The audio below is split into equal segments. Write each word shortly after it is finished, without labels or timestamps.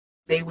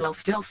they will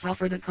still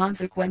suffer the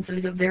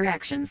consequences of their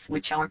actions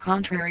which are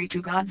contrary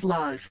to God's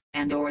laws,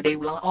 and or they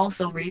will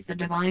also reap the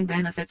divine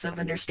benefits of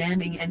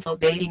understanding and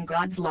obeying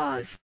God's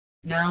laws.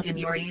 Now in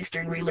your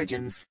Eastern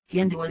religions,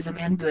 Hinduism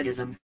and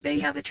Buddhism, they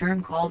have a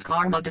term called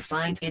karma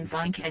defined in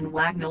Fink and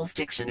Wagnall's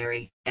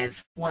dictionary,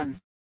 as 1.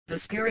 The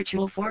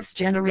spiritual force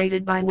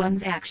generated by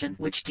one's action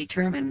which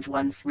determines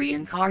one's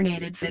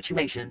reincarnated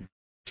situation.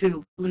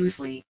 2.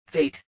 Loosely,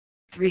 fate.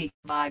 3.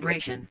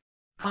 Vibration.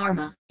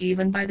 Karma,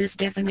 even by this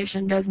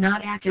definition, does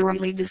not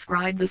accurately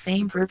describe the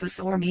same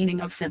purpose or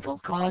meaning of simple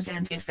cause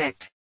and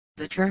effect.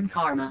 The term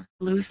karma,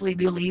 loosely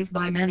believed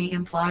by many,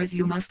 implies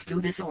you must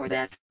do this or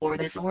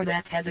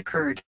that has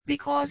occurred,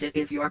 because it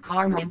is your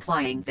karma,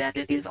 implying that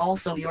it is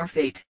also your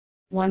fate.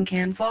 One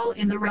can fall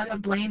in the rut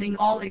of blaming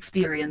all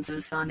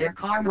experiences on their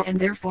karma and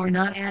therefore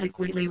not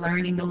adequately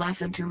learning the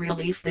lesson to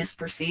release this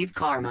perceived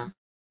karma.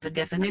 The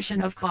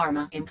definition of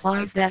karma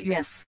implies that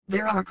yes,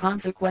 there are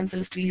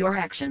consequences to your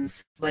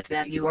actions, but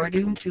that you are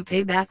doomed to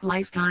pay back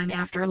lifetime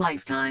after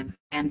lifetime,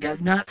 and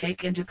does not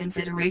take into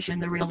consideration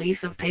the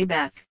release of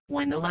payback,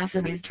 when the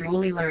lesson is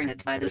truly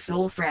learned by the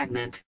soul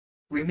fragment.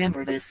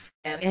 Remember this,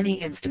 at any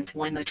instant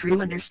when the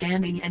true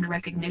understanding and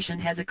recognition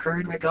has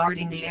occurred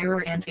regarding the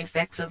error and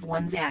effects of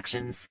one's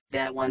actions,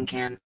 that one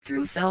can,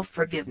 through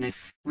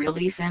self-forgiveness,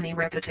 release any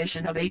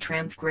repetition of a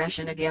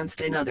transgression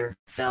against another,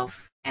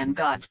 self, and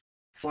God.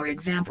 For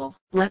example,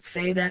 let's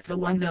say that the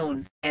one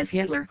known as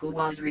Hitler, who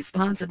was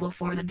responsible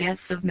for the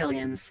deaths of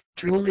millions,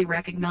 truly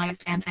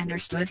recognized and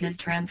understood his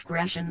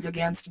transgressions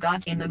against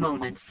God in the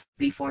moments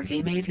before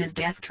he made his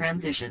death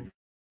transition.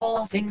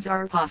 All things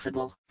are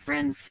possible,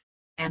 friends.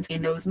 And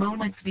in those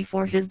moments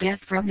before his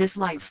death from this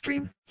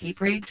livestream, he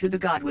prayed to the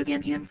God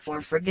within him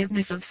for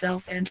forgiveness of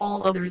self and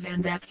all others,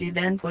 and that he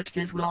then put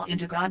his will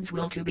into God's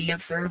will to be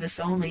of service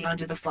only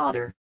unto the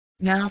Father.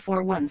 Now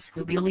for ones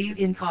who believe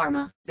in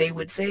karma, they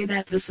would say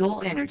that the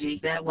soul energy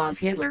that was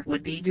Hitler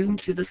would be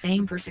doomed to the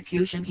same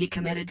persecution he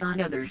committed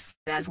on others,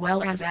 as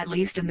well as at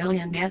least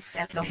 1,000,000 deaths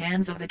at the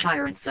hands of a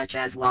tyrant such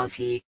as was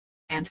he.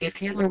 And if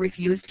Hitler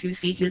refused to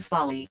see his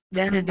folly,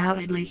 then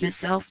undoubtedly his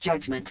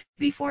self-judgment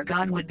before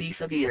God would be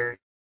severe.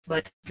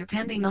 But,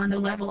 depending on the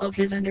level of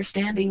his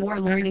understanding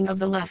or learning of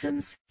the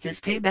lessons, his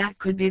payback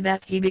could be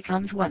that he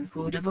becomes one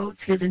who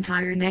devotes his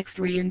entire next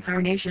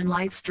reincarnation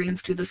life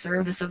streams to the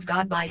service of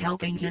God by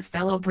helping his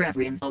fellow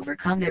brethren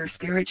overcome their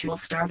spiritual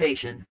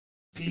starvation.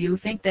 Do you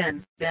think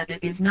then, that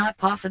it is not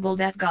possible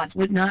that God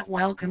would not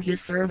welcome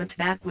his servant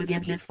back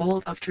within his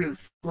fold of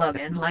truth, love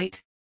and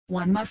light?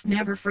 One must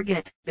never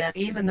forget, that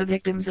even the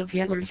victims of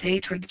Hitler's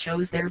hatred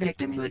chose their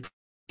victimhood.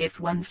 If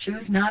ones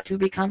choose not to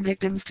become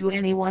victims to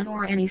anyone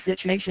or any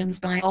situations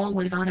by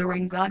always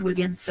honoring God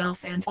within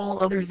self and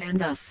all others, and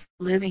thus,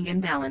 living in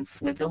balance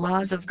with the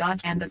laws of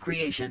God and the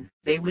creation,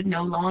 they would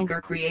no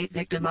longer create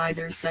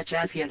victimizers such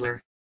as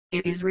Hitler.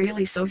 It is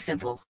really so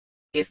simple.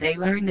 If they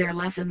learn their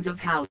lessons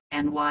of how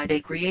and why they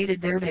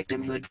created their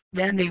victimhood,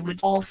 then they would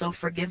also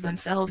forgive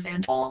themselves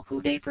and all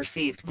who they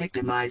perceived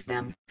victimized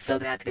them, so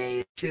that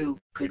they, too,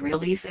 could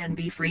release and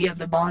be free of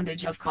the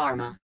bondage of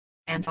karma.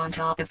 And on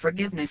top of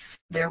forgiveness,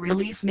 their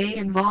release may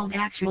involve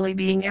actually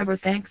being ever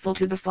thankful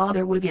to the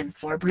Father within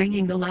for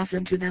bringing the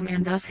lesson to them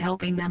and thus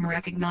helping them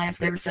recognize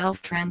their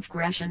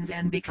self-transgressions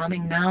and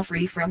becoming now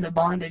free from the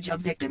bondage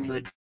of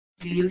victimhood.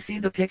 Do you see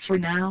the picture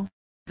now?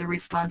 The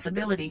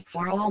responsibility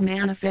for all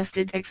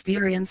manifested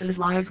experiences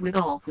lies with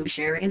all who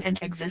share in and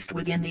exist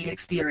within the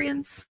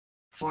experience.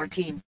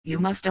 14. You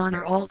must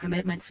honor all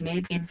commitments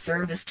made in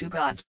service to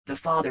God, the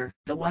Father,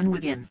 the One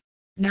within.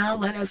 Now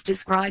let us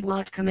describe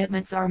what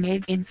commitments are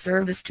made in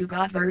service to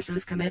God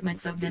versus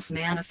commitments of this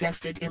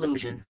manifested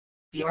illusion.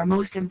 Your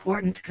most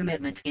important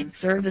commitment in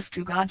service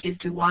to God is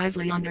to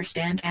wisely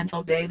understand and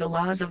obey the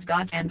laws of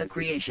God and the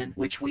creation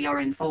which we are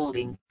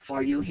unfolding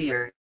for you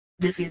here.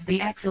 This is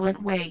the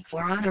excellent way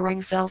for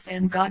honoring self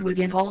and God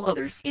within all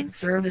others in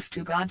service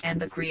to God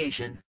and the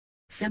creation.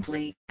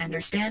 Simply,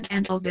 understand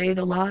and obey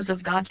the laws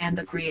of God and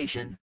the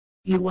creation.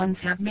 You once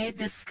have made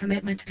this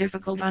commitment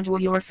difficult unto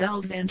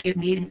yourselves, and it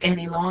needn't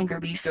any longer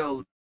be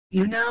so.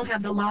 You now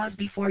have the laws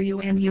before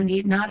you, and you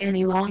need not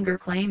any longer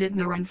claim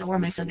ignorance or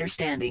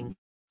misunderstanding.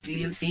 Do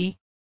you see?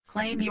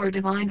 Claim your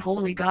divine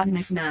holy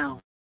godness now.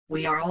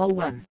 We are all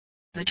one.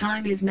 The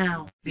time is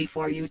now,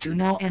 before you to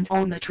know and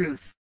own the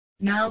truth.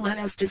 Now let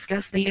us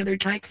discuss the other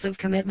types of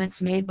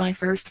commitments made by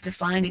first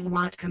defining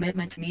what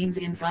commitment means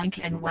in Fink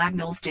and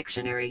Wagnall's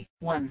dictionary.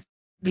 1.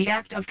 The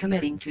act of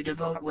committing to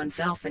devote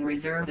oneself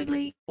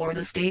unreservedly, or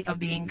the state of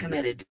being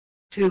committed.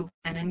 2.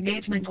 An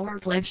engagement or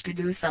pledge to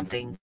do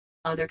something.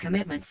 Other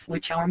commitments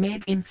which are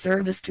made in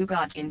service to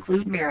God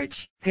include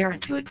marriage,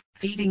 parenthood,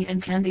 feeding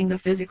and tending the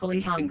physically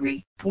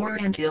hungry, poor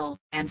and ill,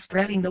 and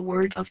spreading the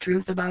word of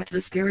truth about the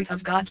Spirit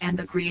of God and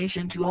the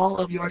creation to all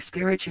of your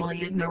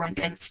spiritually ignorant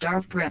and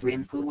starved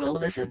brethren who will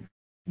listen.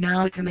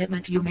 Now a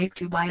commitment you make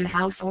to buy a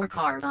house or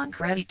car on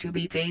credit to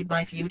be paid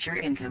by future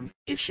income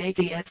is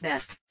shaky at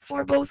best,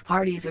 for both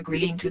parties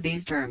agreeing to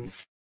these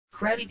terms.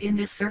 Credit in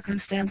this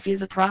circumstance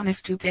is a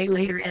promise to pay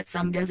later at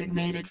some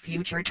designated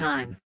future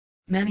time.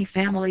 Many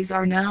families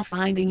are now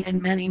finding,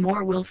 and many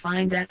more will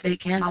find, that they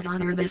cannot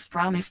honor this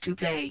promise to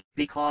pay,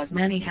 because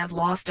many have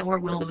lost or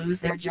will lose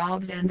their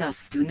jobs and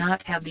thus do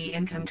not have the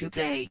income to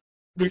pay.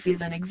 This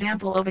is an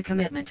example of a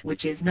commitment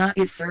which is not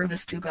a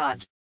service to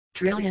God.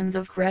 Trillions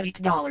of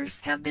credit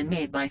dollars have been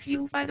made by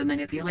few by the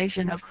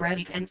manipulation of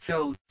credit, and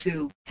so,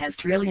 too, has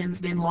trillions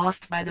been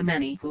lost by the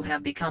many who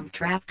have become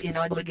trapped in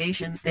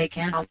obligations they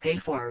cannot pay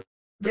for.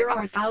 There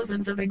are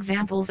thousands of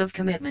examples of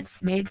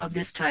commitments made of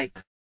this type.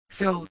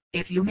 So,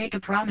 if you make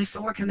a promise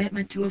or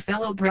commitment to a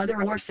fellow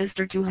brother or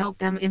sister to help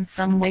them in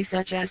some way,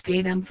 such as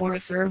pay them for a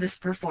service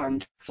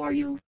performed for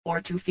you, or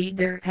to feed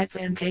their pets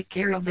and take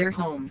care of their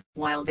home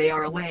while they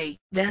are away,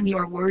 then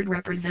your word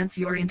represents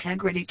your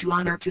integrity to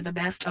honor to the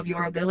best of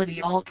your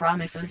ability all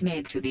promises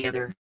made to the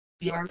other.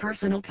 Your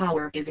personal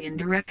power is in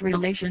direct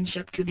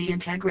relationship to the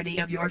integrity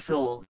of your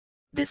soul.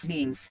 This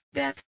means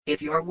that,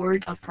 if your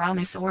word of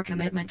promise or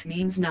commitment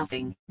means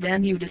nothing,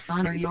 then you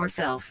dishonor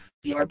yourself,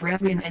 your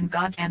brethren and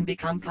God, and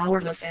become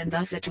powerless and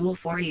thus a tool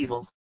for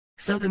evil.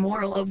 So the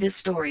moral of this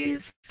story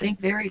is,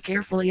 think very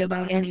carefully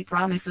about any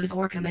promises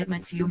or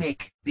commitments you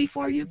make,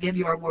 before you give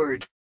your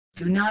word.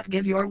 Do not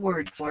give your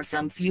word for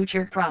some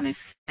future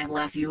promise,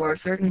 unless you are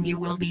certain you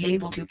will be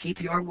able to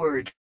keep your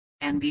word.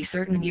 And be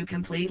certain you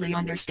completely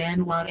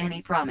understand what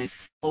any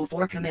promise, oath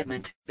or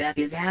commitment, that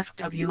is asked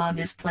of you on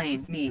this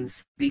plane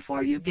means,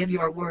 before you give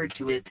your word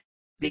to it.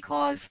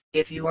 Because,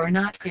 if you are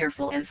not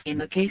careful, as in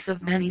the case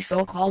of many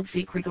so-called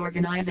secret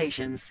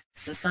organizations,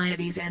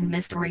 societies and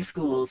mystery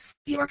schools,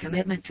 your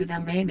commitment to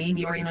them may mean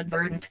your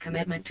inadvertent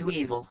commitment to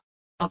evil.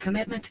 A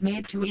commitment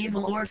made to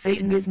evil or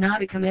Satan is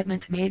not a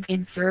commitment made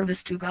in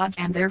service to God,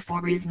 and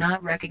therefore is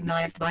not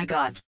recognized by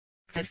God.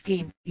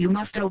 15. You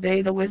must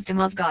obey the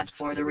wisdom of God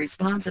for the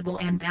responsible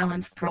and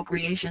balanced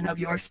procreation of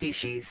your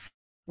species.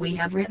 We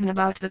have written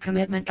about the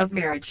commitment of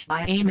marriage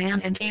by a man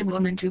and a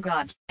woman to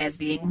God, as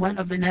being one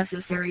of the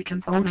necessary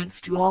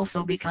components to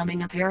also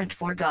becoming a parent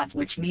for God,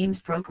 which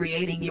means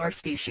procreating your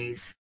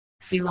species.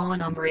 See law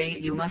number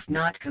 8. You must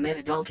not commit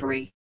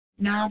adultery.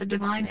 Now the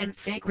divine and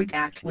sacred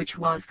act which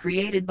was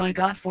created by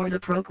God for the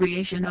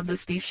procreation of the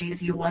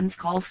species you once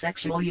call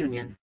sexual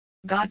union.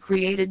 God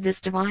created this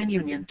divine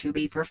union to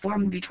be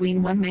performed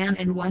between one man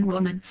and one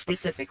woman,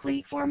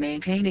 specifically for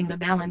maintaining the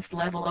balanced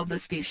level of the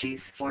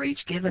species for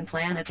each given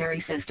planetary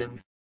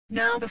system.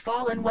 Now the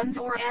fallen ones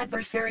or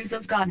adversaries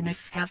of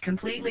godness have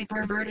completely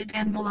perverted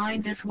and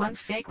maligned this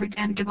once sacred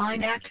and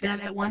divine act that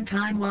at one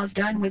time was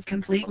done with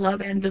complete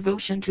love and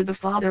devotion to the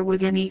Father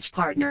within each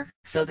partner,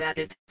 so that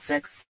it,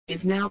 sex,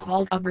 is now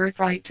called a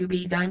birthright to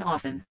be done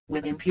often,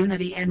 with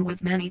impunity and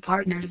with many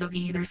partners of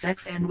either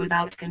sex and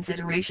without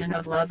consideration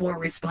of love or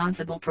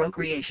responsible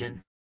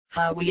procreation.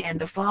 How we and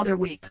the Father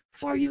weep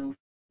for you.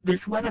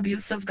 This one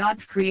abuse of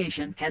God's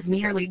creation has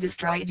nearly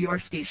destroyed your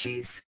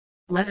species.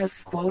 Let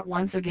us quote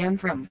once again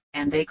from,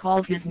 "And they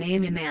called his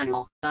name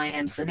Emmanuel," I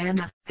am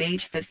Sananda,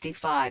 page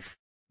 55.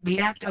 The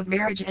act of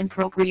marriage and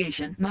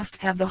procreation must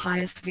have the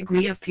highest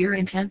degree of pure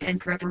intent and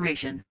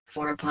preparation,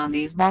 for upon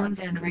these bonds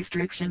and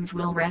restrictions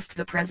will rest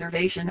the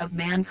preservation of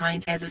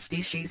mankind as a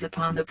species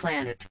upon the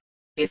planet.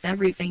 If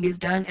everything is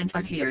done and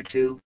adhered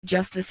to,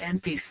 justice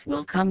and peace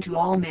will come to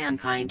all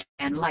mankind,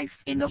 and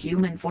life in the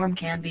human form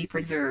can be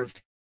preserved.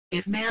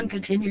 If man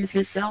continues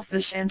his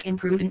selfish and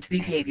imprudent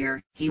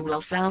behavior, he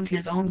will sound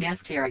his own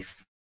death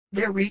tariff.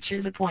 There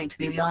reaches a point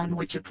beyond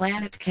which a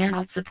planet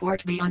cannot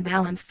support the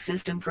unbalanced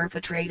system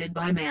perpetrated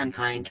by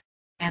mankind.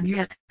 And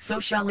yet, so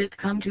shall it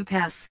come to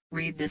pass,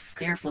 read this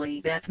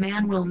carefully, that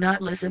man will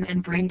not listen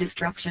and bring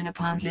destruction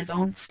upon his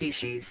own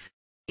species.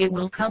 It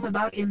will come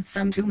about in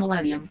some 2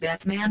 millennium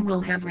that man will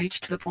have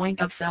reached the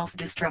point of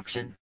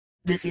self-destruction.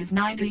 This is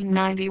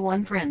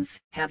 1991. Friends,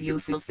 have you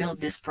fulfilled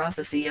this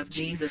prophecy of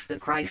Jesus the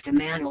Christ,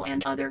 Emmanuel,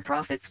 and other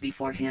prophets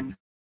before him?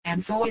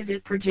 And so is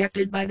it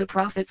projected by the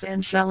prophets,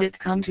 and shall it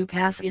come to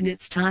pass in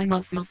its time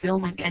of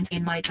fulfillment and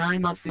in my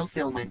time of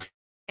fulfillment.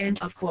 End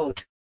of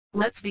quote.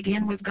 Let's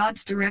begin with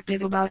God's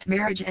directive about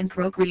marriage and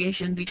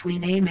procreation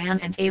between a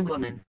man and a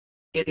woman.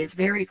 It is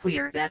very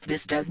clear that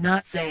this does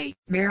not say,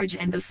 marriage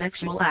and the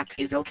sexual act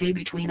is okay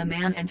between a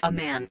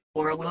man,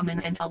 or a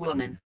woman and a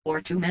woman, or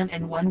 2 men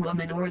and 1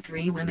 woman, or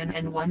 3 women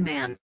and 1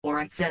 man, or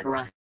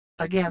etc.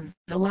 Again,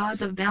 the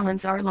laws of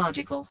balance are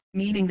logical,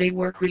 meaning they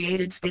were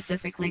created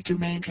specifically to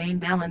maintain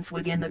balance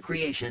within the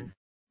creation.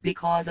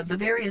 Because of the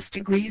various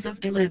degrees of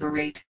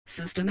deliberate,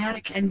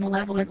 systematic and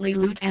malevolently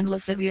lewd and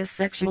lascivious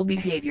sexual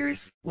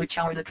behaviors, which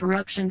are the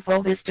corruption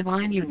for this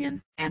divine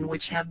union, and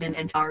which have been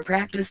and are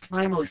practiced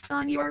by most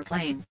on your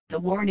plane, the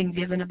warning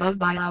given above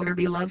by our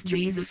beloved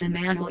Jesus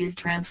Emmanuel is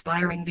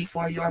transpiring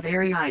before your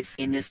very eyes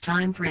in this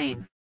time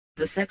frame.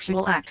 The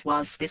sexual act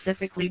was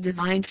specifically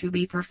designed to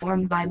be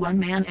performed by 1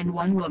 man and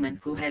 1 woman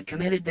who had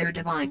committed their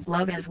divine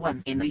love as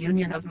one in the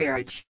union of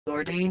marriage,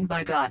 ordained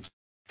by God.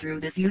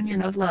 Through this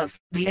union of love,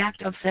 the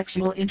act of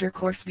sexual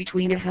intercourse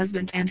between a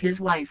husband and his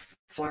wife,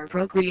 for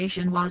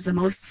procreation, was a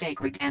most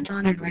sacred and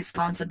honored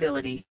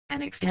responsibility,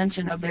 an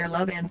extension of their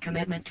love and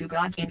commitment to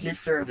God in his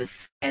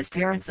service, as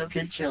parents of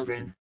his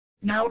children.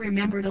 Now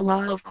remember the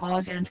law of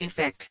cause and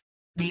effect.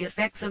 The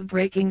effects of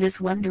breaking this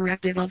one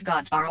directive of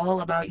God are all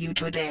about you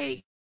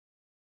today.